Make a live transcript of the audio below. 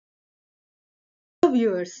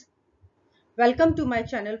viewers, welcome to my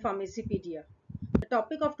channel Pharmacypedia. The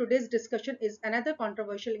topic of today's discussion is another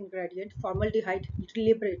controversial ingredient, formaldehyde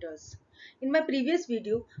liberators. In my previous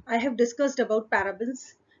video, I have discussed about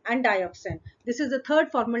parabens and dioxin. This is the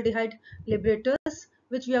third formaldehyde liberators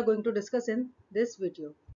which we are going to discuss in this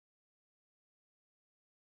video.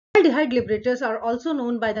 Formaldehyde liberators are also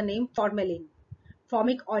known by the name formalin,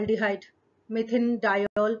 formic aldehyde,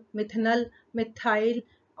 methanediol, methanol, methyl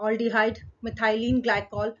aldehyde, methylene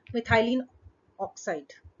glycol, methylene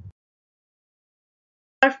oxide.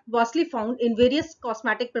 Are vastly found in various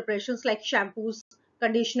cosmetic preparations like shampoos,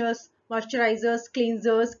 conditioners, moisturizers,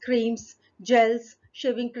 cleansers, creams, gels,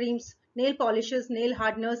 shaving creams, nail polishes, nail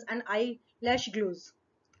hardeners, and eyelash glues.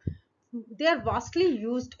 They are vastly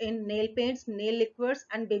used in nail paints, nail liqueurs,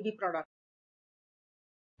 and baby products.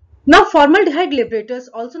 Now, formaldehyde liberators,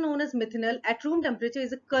 also known as methanol, at room temperature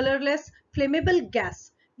is a colorless, flammable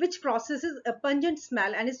gas which processes a pungent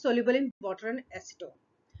smell and is soluble in water and acetone.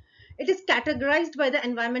 It is categorized by the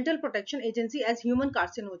Environmental Protection Agency as human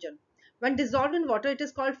carcinogen. When dissolved in water, it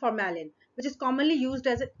is called formalin, which is commonly used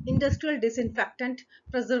as an industrial disinfectant,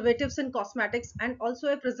 preservatives in cosmetics, and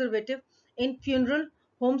also a preservative in funeral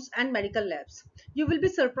homes and medical labs. You will be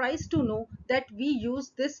surprised to know that we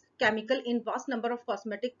use this chemical in vast number of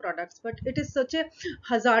cosmetic products, but it is such a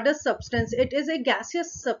hazardous substance. It is a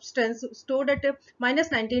gaseous substance stored at a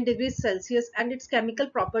minus 19 degrees Celsius, and its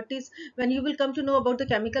chemical properties, when you will come to know about the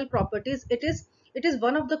chemical properties, it is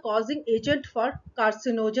one of the causing agent for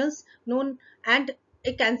carcinogens known and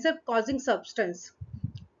a cancer causing substance.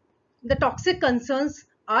 The toxic concerns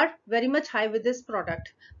are very much high with this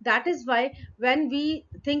product. That is why when we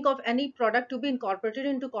think of any product to be incorporated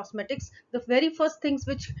into cosmetics, the very first things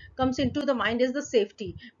which comes into the mind is the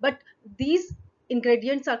safety. But these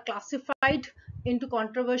ingredients are classified into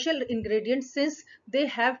controversial ingredients since they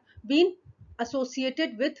have been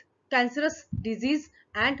associated with cancerous disease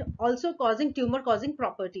and also causing tumor causing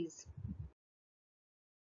properties.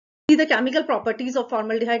 See the chemical properties of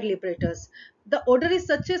formaldehyde liberators. The odor is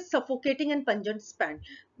such a suffocating and pungent smell.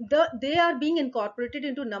 They are being incorporated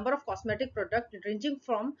into a number of cosmetic products ranging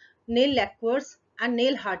from nail lacquers and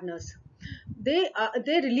nail hardeners. They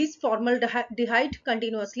release formaldehyde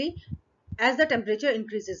continuously as the temperature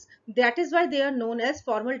increases. That is why they are known as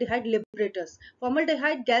formaldehyde liberators.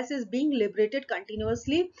 Formaldehyde gas is being liberated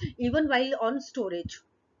continuously even while on storage.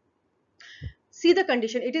 See the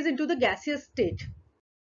condition. It is into the gaseous state.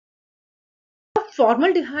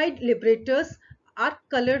 Formaldehyde liberators are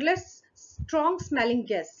colorless, strong smelling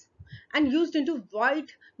gas and used into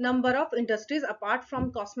wide number of industries apart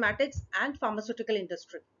from cosmetics and pharmaceutical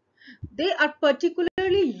industry. They are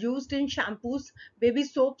particularly used in shampoos, baby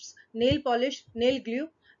soaps, nail polish, nail glue,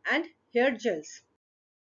 and hair gels.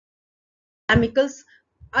 Chemicals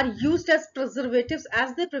are used as preservatives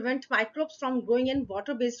as they prevent microbes from growing in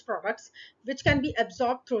water-based products which can be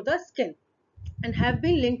absorbed through the skin and have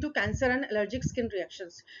been linked to cancer and allergic skin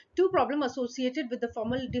reactions. Two problems associated with the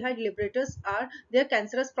formaldehyde liberators are their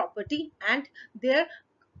cancerous property and they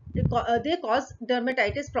cause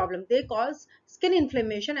dermatitis problem. They cause skin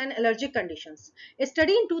inflammation and allergic conditions. A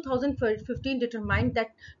study in 2015 determined that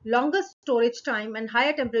longer storage time and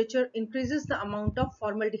higher temperature increases the amount of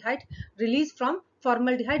formaldehyde released from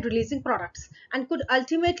formaldehyde releasing products and could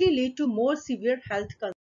ultimately lead to more severe health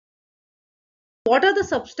concerns. What are the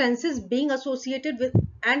substances being associated with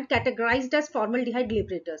and categorized as formaldehyde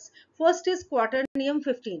liberators? First is quaternium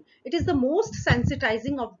 15. It is the most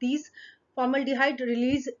sensitizing of these formaldehyde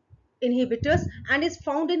release inhibitors and is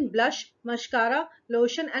found in blush, mascara,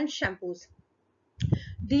 lotion and shampoos.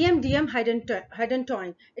 DMDM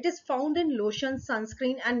hydantoin. It is found in lotion,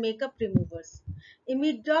 sunscreen and makeup removers.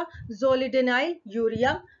 Imidazolidinyl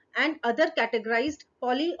urea and other categorized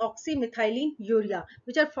polyoxymethylene urea,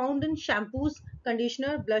 which are found in shampoos,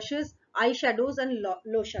 conditioner, blushes, eyeshadows and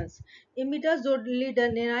lotions.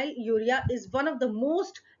 Imidazolidinyl urea is one of the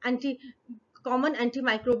most common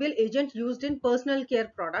antimicrobial agent used in personal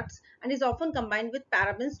care products and is often combined with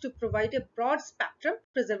parabens to provide a broad spectrum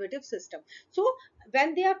preservative system. So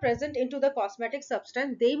when they are present into the cosmetic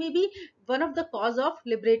substance, they may be one of the cause of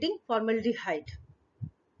liberating formaldehyde.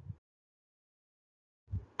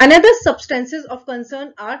 Another substances of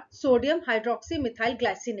concern are sodium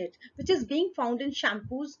hydroxymethylglycinate, which is being found in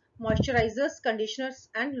shampoos, moisturizers, conditioners,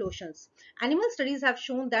 and lotions. Animal studies have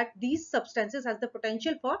shown that these substances has the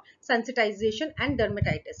potential for sensitization and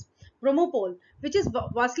dermatitis. Bromopol, which is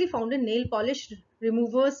vastly found in nail polish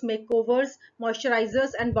removers, makeovers,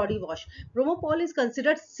 moisturizers, and body wash. Bromopol is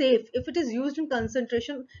considered safe if it is used in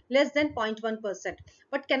concentration less than 0.1%,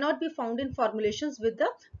 but cannot be found in formulations with the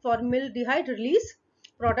formaldehyde release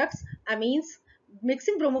products, amines,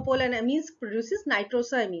 Mixing bromopol and amines produces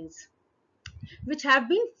nitrosamines, which have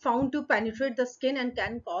been found to penetrate the skin and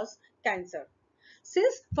can cause cancer.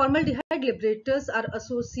 Since formaldehyde liberators are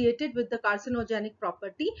associated with the carcinogenic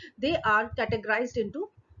property, they are categorized into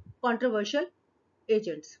controversial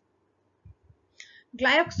agents.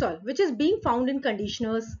 Glycol, which is being found in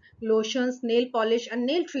conditioners, lotions, nail polish, and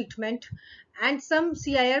nail treatment, and some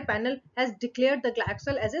CIR panel has declared the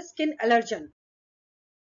glycol as a skin allergen.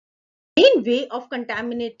 Main way of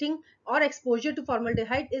contaminating or exposure to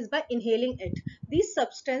formaldehyde is by inhaling it. These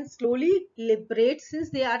substances slowly liberate. Since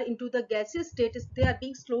they are into the gaseous state, they are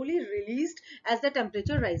being slowly released as the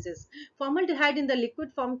temperature rises. Formaldehyde in the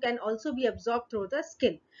liquid form can also be absorbed through the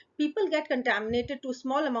skin. People get contaminated to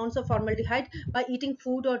small amounts of formaldehyde by eating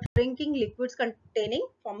food or drinking liquids containing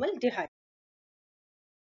formaldehyde.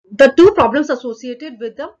 The two problems associated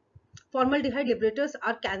with the formaldehyde liberators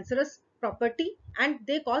are cancerous property and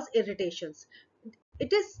they cause irritations.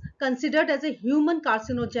 It is considered as a human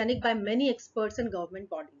carcinogenic by many experts and government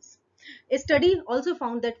bodies. A study also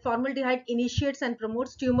found that formaldehyde initiates and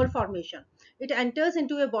promotes tumor formation. It enters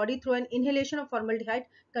into a body through an inhalation of formaldehyde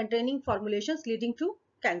containing formulations leading to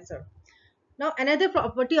cancer. Now, another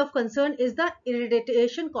property of concern is the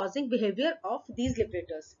irritation causing behavior of these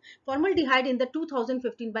liberators. Formaldehyde in the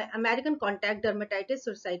 2015 by American Contact Dermatitis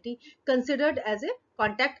Society considered as a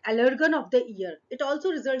contact allergen of the year. It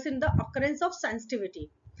also results in the occurrence of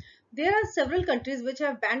sensitivity. There are several countries which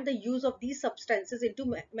have banned the use of these substances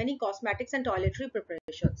into many cosmetics and toiletry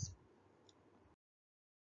preparations.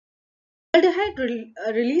 Formaldehyde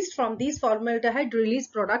released from these formaldehyde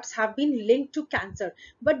released products have been linked to cancer,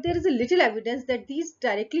 but there is a little evidence that these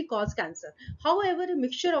directly cause cancer. However, a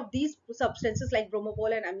mixture of these substances like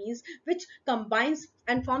bromopol and amines, which combines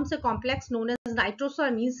and forms a complex known as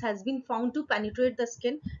nitrosamines, has been found to penetrate the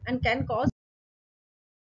skin and can cause.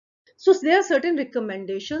 So there are certain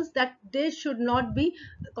recommendations that they should not be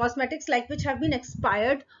cosmetics like which have been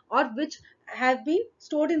expired or which have been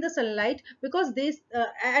stored in the sunlight, because they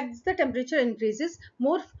as the temperature increases,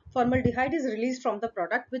 more formaldehyde is released from the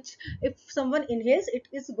product, which if someone inhales, it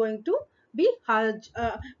is going to be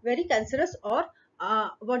very cancerous, or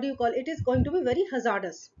what do you call it, is going to be very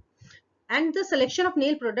hazardous. And the selection of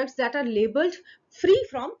nail products that are labeled free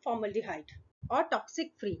from formaldehyde or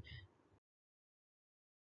toxic free.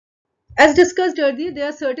 As discussed earlier, there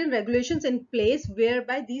are certain regulations in place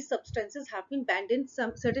whereby these substances have been banned in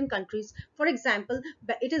some certain countries. For example,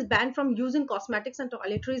 it is banned from use in cosmetics and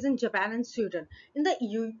toiletries in Japan and Sweden. In the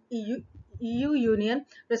EU Union,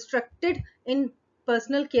 restricted in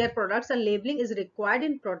personal care products, and labeling is required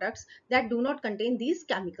in products that do not contain these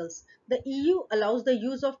chemicals. The EU allows the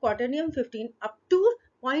use of quaternium 15 up to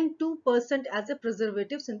 0.2% as a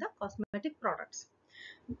preservatives in the cosmetic products.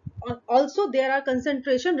 Also, there are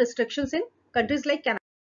concentration restrictions in countries like Canada.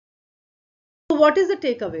 So what is the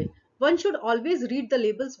takeaway? One should always read the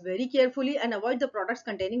labels very carefully and avoid the products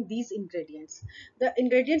containing these ingredients. The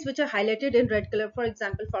ingredients which are highlighted in red color, for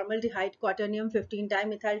example, formaldehyde, quaternium 15,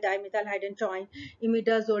 dimethyl, dimethylhydrogen,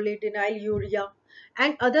 imidazolidinyl urea,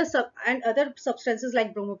 and other substances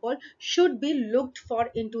like bromopol should be looked for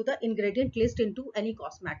into the ingredient list into any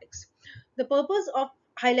cosmetics. The purpose of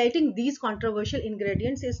highlighting these controversial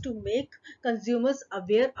ingredients is to make consumers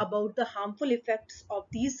aware about the harmful effects of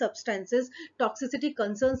these substances, toxicity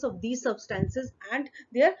concerns of these substances, and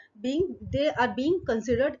they are being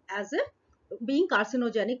considered as a being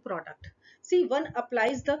carcinogenic product. See, one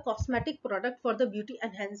applies the cosmetic product for the beauty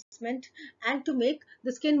enhancement and to make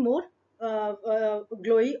the skin more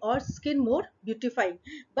glowy or skin more beautifying.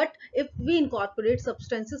 But if we incorporate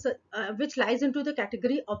substances which lies into the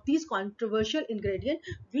category of these controversial ingredient,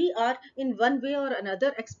 we are in one way or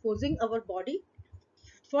another exposing our body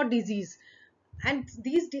for disease, and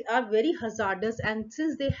these are very hazardous, and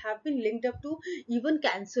since they have been linked up to even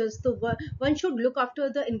cancers, so one should look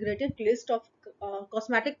after the ingredient list of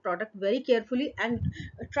cosmetic product very carefully and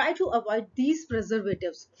try to avoid these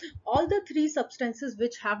preservatives. All the three substances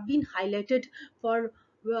which have been highlighted for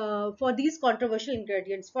these controversial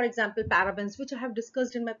ingredients, for example parabens, which I have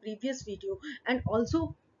discussed in my previous video, and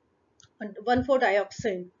also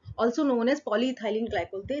 1,4-dioxane, also known as polyethylene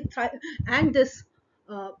glycol, they thrive, and this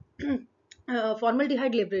uh,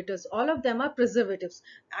 formaldehyde liberators, all of them are preservatives.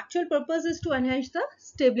 Actual purpose is to enhance the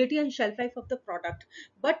stability and shelf life of the product,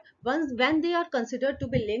 but when they are considered to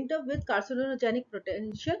be linked up with carcinogenic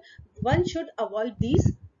potential, one should avoid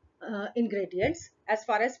these ingredients as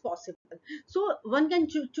far as possible. So one can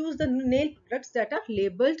choose the nail products that are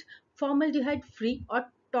labeled formaldehyde free or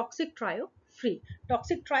toxic trio free.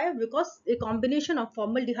 Toxic trio because a combination of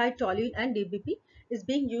formaldehyde, toluene and DBP is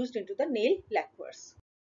being used into the nail lacquers.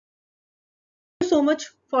 so much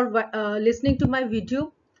for listening to my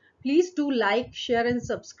video. Please do like, share and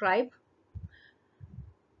subscribe,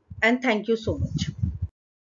 and thank you so much.